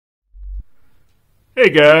Hey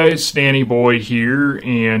guys, Danny Boy here,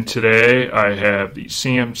 and today I have the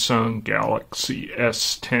Samsung Galaxy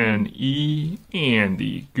S10e and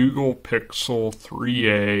the Google Pixel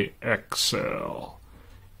 3a XL.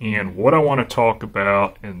 And what I want to talk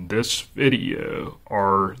about in this video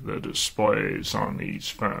are the displays on these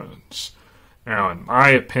phones. Now, in my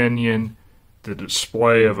opinion, the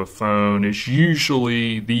display of a phone is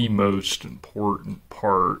usually the most important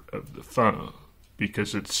part of the phone,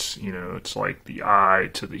 because it's, it's like the eye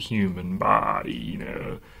to the human body,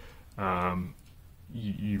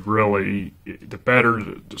 you really, the better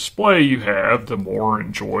the display you have, the more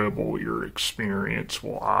enjoyable your experience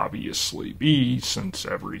will obviously be, since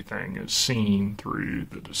everything is seen through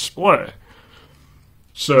the display.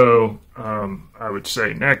 So, I would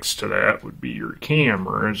say next to that would be your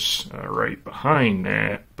cameras, right behind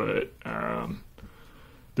that, but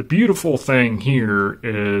the beautiful thing here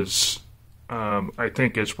is, I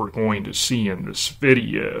think, as we're going to see in this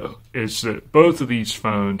video, is that both of these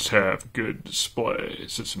phones have good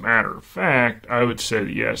displays. As a matter of fact, I would say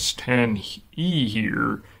the S10e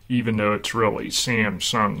here, even though it's really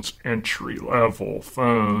Samsung's entry-level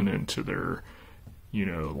phone into their,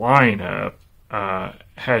 lineup,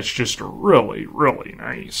 has just a really, really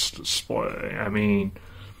nice display. I mean,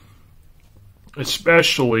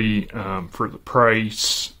 especially for the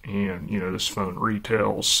price, and this phone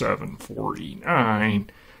retails $749.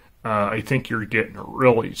 I think you're getting a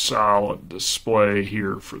really solid display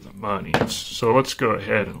here for the money. So let's go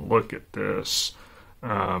ahead and look at this.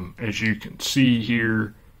 As you can see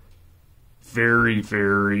here, very,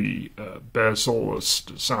 very bezel-less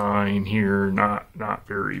design here. Not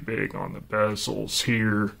very big on the bezels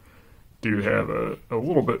here. Do have a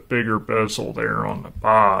little bit bigger bezel there on the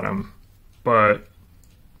bottom, but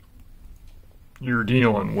you're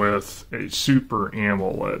dealing with a Super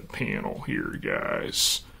AMOLED panel here,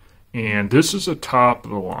 guys. And this is a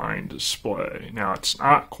top-of-the-line display. Now, it's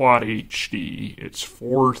not Quad HD. It's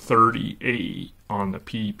 438 on the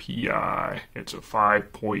PPI. It's a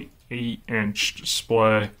 5.8-inch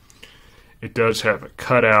display. It does have a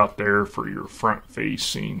cutout there for your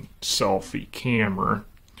front-facing selfie camera.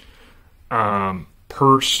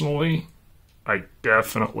 Personally, I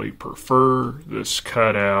definitely prefer this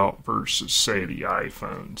cutout versus, say, the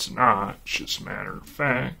iPhone's notch. As a matter of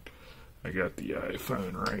fact, I got the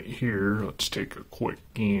iPhone right here. Let's take a quick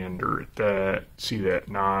gander at that. See that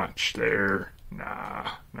notch there?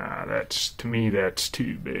 Nah, to me, that's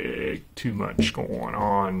too big. Too much going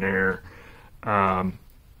on there.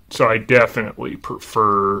 So I definitely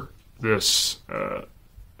prefer this,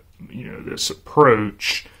 this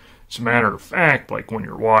approach. As a matter of fact, like when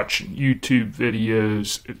you're watching YouTube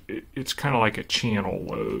videos, it's kind of like a channel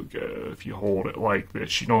logo. If you hold it like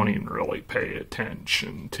this, you don't even really pay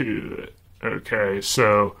attention to it. Okay,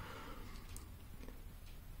 so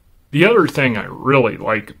the other thing I really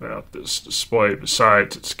like about this display,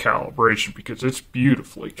 besides its calibration, because it's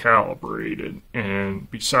beautifully calibrated, and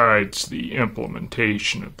besides the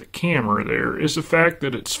implementation of the camera there, is the fact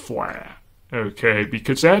that it's flat. Okay,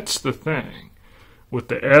 because that's the thing. With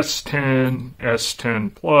the S10,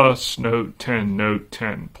 S10 Plus, Note 10, Note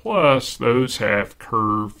 10 Plus, those have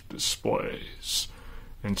curved displays.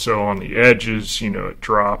 And so on the edges, it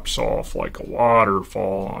drops off like a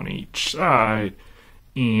waterfall on each side.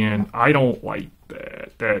 And I don't like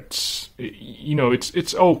that. That's,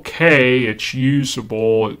 it's okay, it's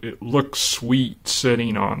usable, it looks sweet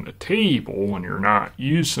sitting on the table when you're not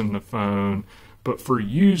using the phone. But for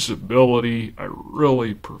usability, I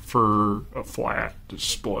really prefer a flat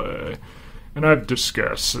display. And I've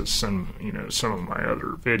discussed this in, some of my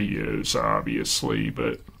other videos, obviously,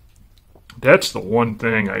 but that's the one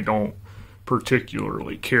thing I don't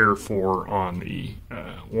particularly care for on the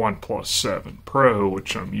OnePlus 7 Pro,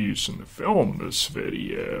 which I'm using to film this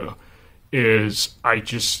video, is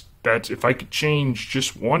if I could change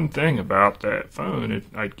just one thing about that phone,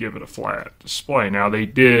 I'd give it a flat display. Now, they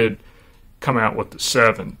did come out with the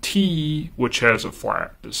 7T, which has a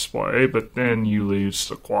flat display, but then you lose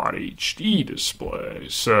the Quad HD display.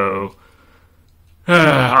 So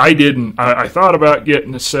I thought about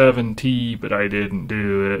getting the 7T, but I didn't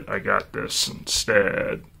do it. I got this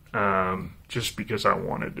instead, just because I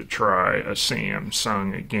wanted to try a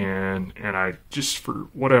Samsung again, and I just, for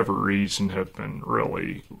whatever reason, have been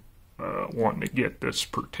really wanting to get this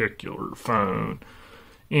particular phone.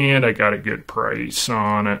 And I got a good price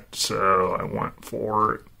on it, so I went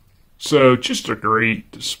for it. So just a great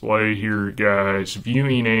display here, guys.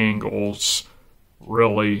 Viewing angles,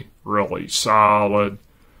 really, really solid.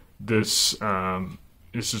 This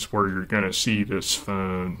is where you're going to see this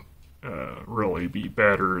phone really be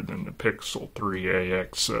better than the Pixel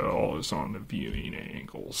 3a XL is on the viewing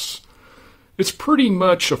angles. It's pretty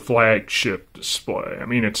much a flagship display. I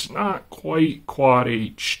mean, it's not quite Quad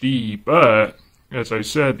HD, but as I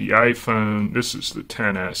said, the iPhone, this is the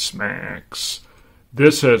XS Max.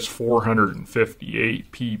 This has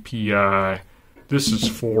 458 ppi. This is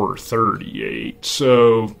 438.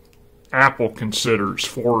 So Apple considers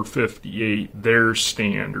 458 their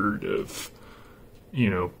standard of,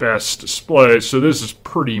 best display. So this is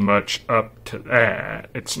pretty much up to that.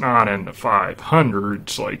 It's not in the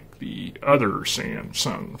 500s like the other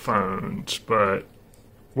Samsung phones, but,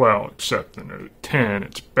 well, except the Note 10.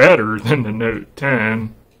 It's better than the Note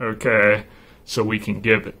 10, okay? So we can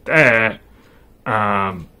give it that.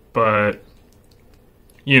 But,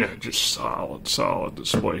 just solid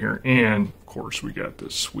display here. And, of course, we got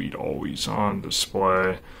this sweet always-on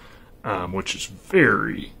display, which is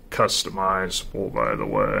very customizable, by the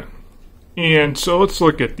way. And so let's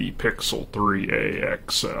look at the Pixel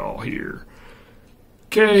 3a XL here.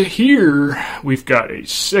 Okay, here we've got a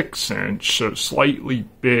 6-inch, so slightly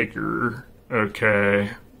bigger,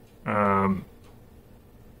 okay.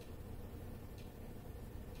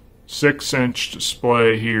 6-inch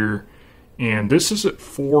display here, and this is at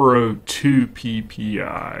 402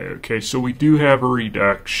 ppi, okay, so we do have a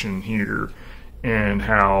reduction here in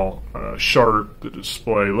how sharp the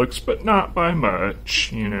display looks, but not by much.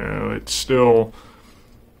 It's still,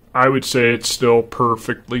 I would say it's still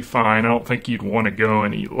perfectly fine. I don't think you'd want to go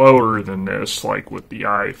any lower than this, like with the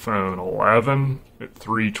iPhone 11 at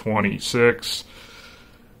 326.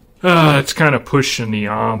 It's kind of pushing the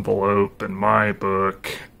envelope in my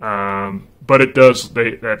book, but it does.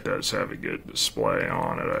 That does have a good display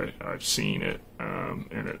on it. I've seen it,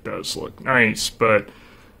 and it does look nice. But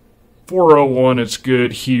 401 is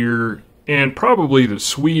good here, and probably the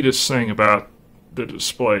sweetest thing about the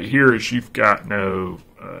display here is you've got no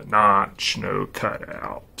notch, no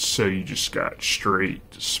cutout, so you just got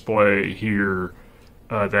straight display here.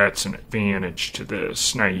 That's an advantage to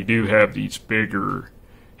this. Now you do have these bigger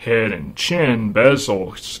head and chin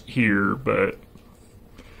bezels here, but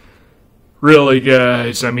really,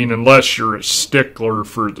 guys, I mean, unless you're a stickler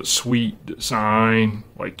for the sweet design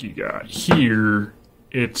like you got here,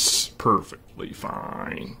 it's perfectly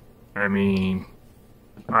fine. I mean,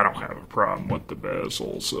 I don't have a problem with the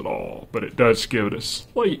bezels at all, but it does give it a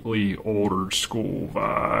slightly older school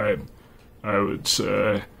vibe, I would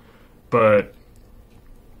say. But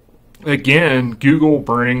again, Google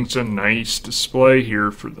brings a nice display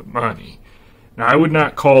here for the money. Now, I would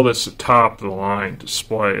not call this a top-of-the-line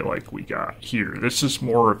display like we got here. This is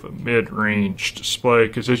more of a mid-range display,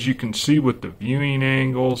 because as you can see with the viewing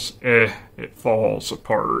angles, it falls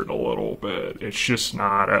apart a little bit. It's just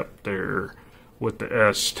not up there with the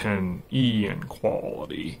S10e in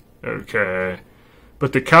quality, okay?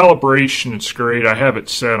 But the calibration is great. I have it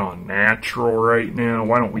set on natural right now.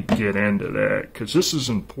 Why don't we get into that? Because this is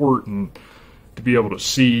important to be able to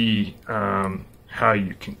see how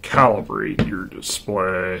you can calibrate your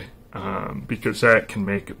display, because that can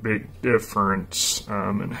make a big difference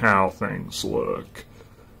in how things look.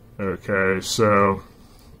 Okay, so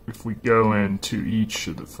if we go into each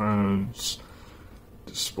of the phone's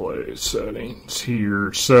display settings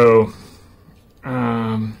here, so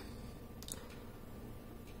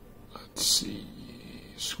let's see,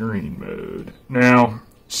 screen mode. Now,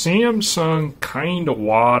 Samsung kind of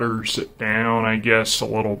waters it down, I guess, a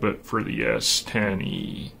little bit for the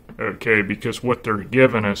S10e, okay, because what they're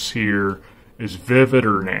giving us here is vivid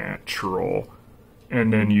or natural,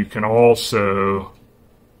 and then you can also,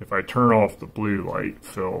 if I turn off the blue light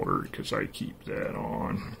filter, because I keep that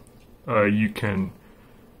on, you can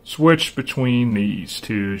switch between these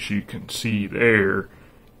two, as you can see there,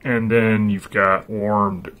 and then you've got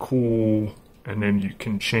warm to cool, and then you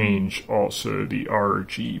can change also the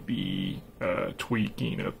RGB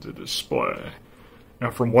tweaking of the display.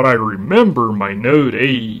 Now, from what I remember, my Note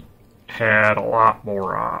 8 had a lot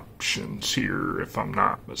more options here, if I'm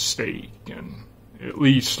not mistaken. At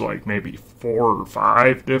least like maybe 4 or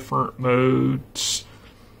 5 different modes.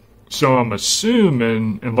 So I'm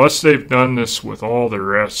assuming, unless they've done this with all their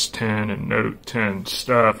S10 and Note 10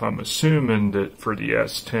 stuff, I'm assuming that for the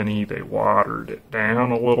S10e they watered it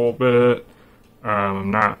down a little bit. I'm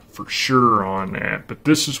not for sure on that, but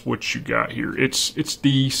this is what you got here. It's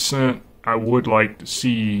decent. I would like to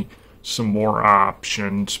see some more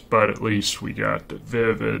options, but at least we got the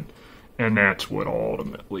vivid, and that's what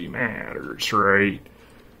ultimately matters, right?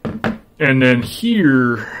 And then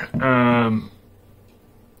here,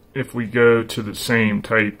 if we go to the same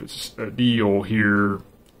type of deal here,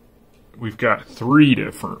 we've got 3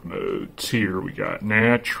 different modes here. We got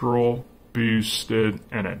natural, boosted,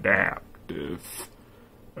 and adaptive.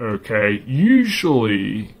 Okay,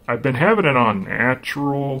 usually I've been having it on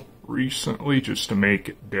natural recently just to make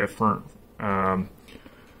it different.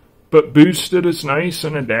 But boosted is nice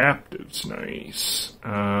and adaptive's nice.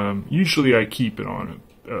 Usually I keep it on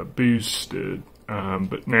a boosted,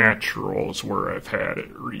 but natural is where I've had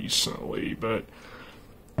it recently. But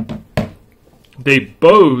they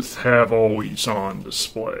both have always on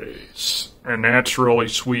displays, and that's really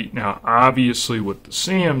sweet. Now, obviously with the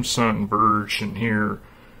Samsung version here,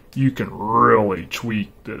 you can really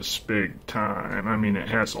tweak this big time. I mean, it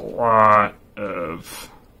has a lot of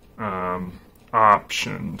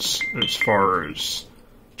options as far as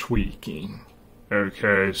tweaking.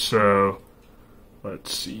 Okay, so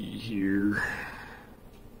let's see here.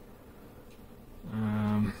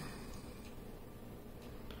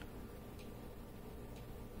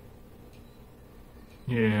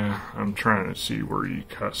 Yeah, I'm trying to see where you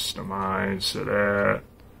customize it at.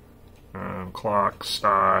 Clock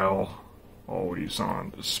style, always on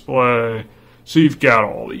display. So you've got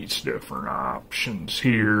all these different options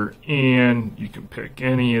here, and you can pick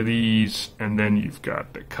any of these, and then you've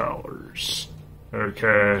got the colors.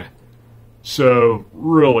 Okay, so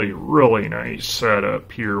really, really nice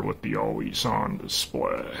setup here with the always on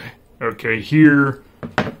display. Okay, here,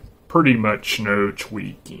 pretty much no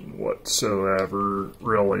tweaking whatsoever,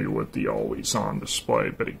 really, with the always on display.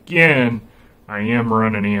 But again, I am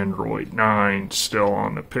running Android 9 still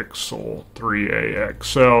on the Pixel 3a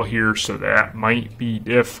XL here, so that might be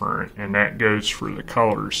different, and that goes for the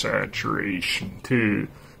color saturation too,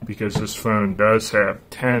 because this phone does have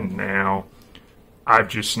 10 now. I've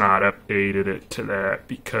just not updated it to that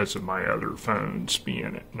because of my other phones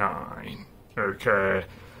being at 9. Okay,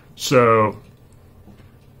 so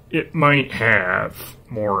it might have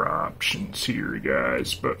more options here,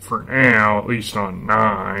 guys, but for now, at least on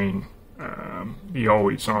 9, the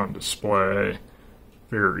always on display,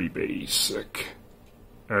 very basic.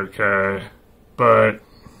 Okay, but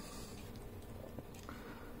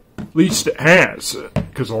at least it has it,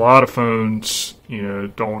 because a lot of phones, you know,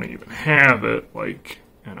 don't even have it, like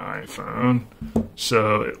an iPhone.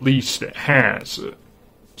 So at least it has it.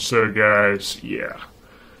 So guys, yeah.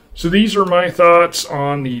 So these are my thoughts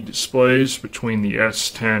on the displays between the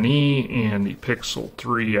S10e and the Pixel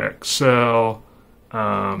 3 XL.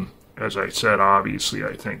 As I said, obviously,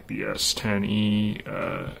 I think the S10e,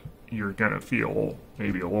 you're going to feel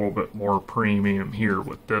maybe a little bit more premium here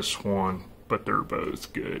with this one, but they're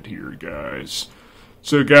both good here, guys.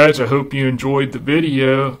 So, guys, I hope you enjoyed the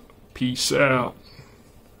video. Peace out.